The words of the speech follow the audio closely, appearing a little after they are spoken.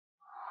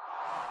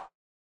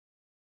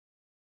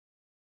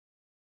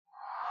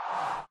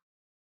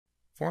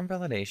Form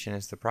validation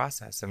is the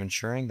process of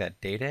ensuring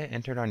that data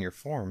entered on your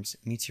forms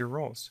meets your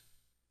roles.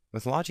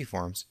 With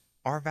Logiforms,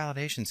 our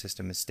validation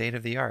system is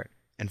state-of-the-art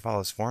and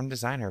follows Form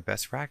Designer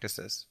best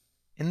practices.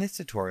 In this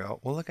tutorial,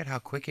 we'll look at how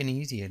quick and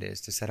easy it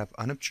is to set up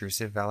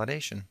unobtrusive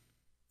validation.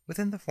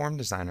 Within the Form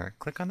Designer,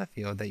 click on the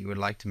field that you would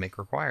like to make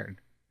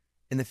required.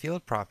 In the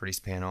Field Properties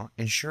panel,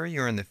 ensure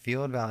you're in the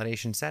Field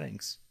Validation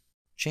settings.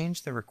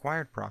 Change the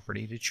required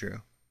property to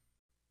True.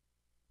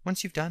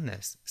 Once you've done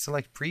this,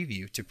 select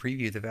Preview to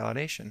preview the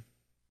validation.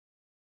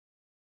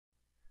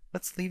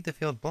 Let's leave the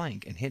field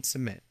blank and hit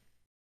Submit.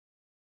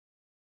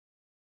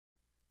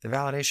 The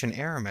validation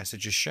error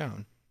message is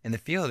shown, and the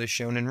field is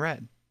shown in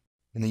red.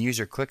 When the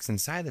user clicks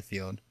inside the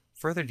field,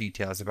 further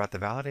details about the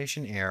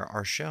validation error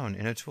are shown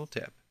in a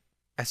tooltip.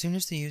 As soon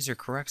as the user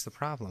corrects the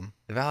problem,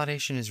 the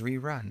validation is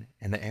rerun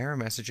and the error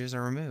messages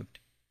are removed.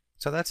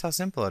 So that's how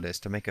simple it is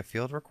to make a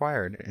field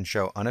required and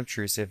show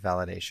unobtrusive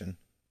validation.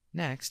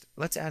 Next,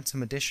 let's add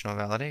some additional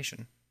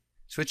validation.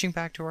 Switching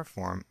back to our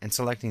form and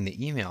selecting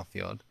the email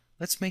field,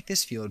 let's make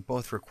this field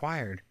both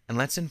required and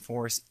let's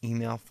enforce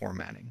email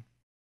formatting.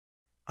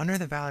 Under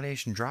the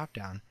validation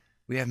dropdown,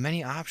 we have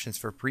many options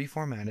for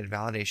pre-formatted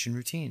validation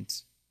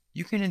routines.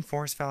 You can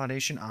enforce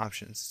validation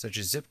options such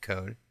as zip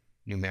code,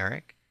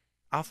 numeric,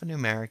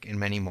 alphanumeric, and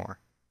many more.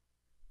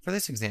 For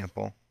this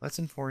example, let's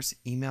enforce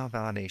email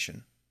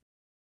validation.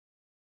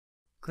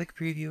 Click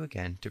Preview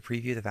again to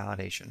preview the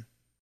validation.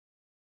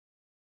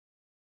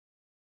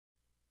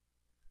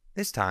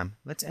 This time,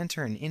 let's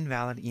enter an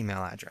invalid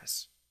email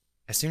address.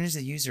 As soon as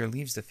the user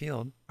leaves the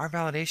field, our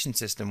validation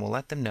system will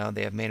let them know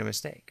they have made a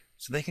mistake,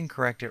 so they can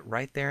correct it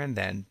right there and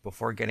then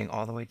before getting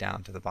all the way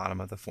down to the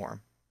bottom of the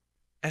form.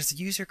 As the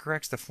user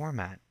corrects the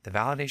format, the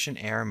validation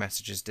error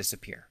messages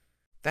disappear.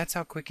 That's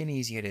how quick and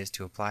easy it is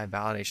to apply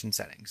validation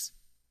settings.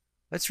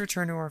 Let's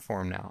return to our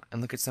form now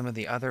and look at some of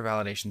the other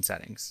validation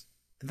settings.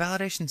 The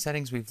validation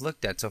settings we've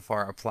looked at so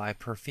far apply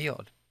per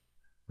field.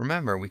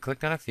 Remember, we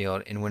clicked on a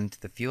field and went into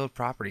the Field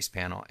Properties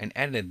panel and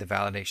edited the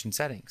validation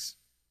settings.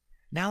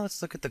 Now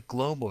let's look at the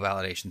global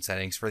validation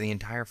settings for the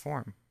entire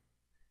form.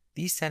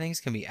 These settings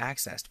can be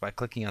accessed by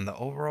clicking on the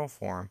overall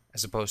form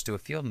as opposed to a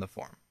field in the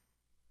form.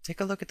 Take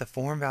a look at the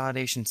Form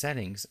Validation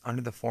settings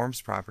under the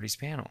Forms Properties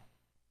panel.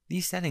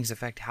 These settings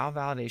affect how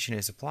validation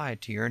is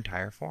applied to your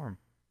entire form.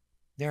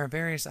 There are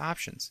various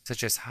options,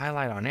 such as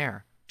Highlight on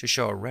Error, to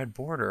show a red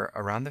border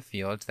around the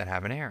fields that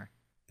have an error.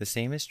 The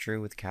same is true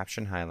with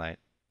Caption Highlight.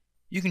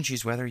 You can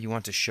choose whether you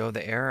want to show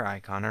the error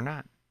icon or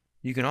not.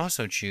 You can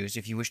also choose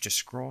if you wish to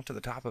scroll to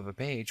the top of a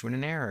page when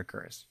an error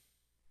occurs.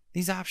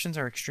 These options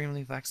are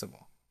extremely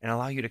flexible and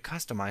allow you to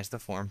customize the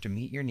form to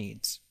meet your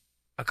needs.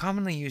 A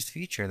commonly used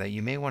feature that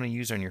you may want to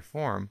use on your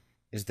form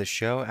is the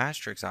Show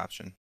Asterisk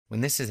option. When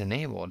this is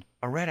enabled,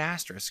 a red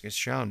asterisk is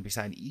shown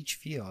beside each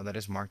field that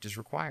is marked as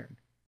required.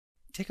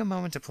 Take a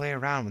moment to play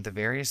around with the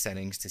various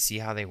settings to see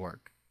how they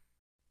work.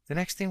 The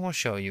next thing we'll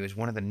show you is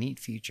one of the neat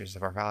features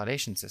of our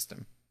validation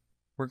system.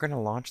 We're going to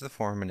launch the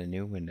form in a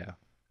new window.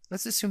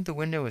 Let's assume the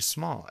window is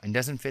small and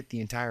doesn't fit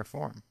the entire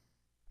form.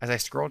 As I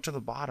scroll to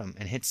the bottom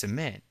and hit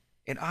Submit,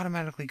 it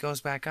automatically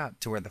goes back up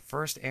to where the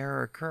first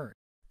error occurred.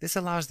 This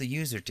allows the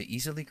user to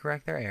easily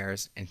correct their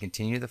errors and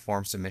continue the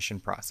form submission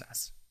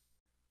process.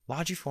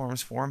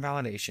 Logiforms form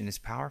validation is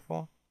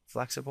powerful,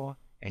 flexible,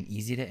 and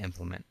easy to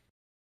implement.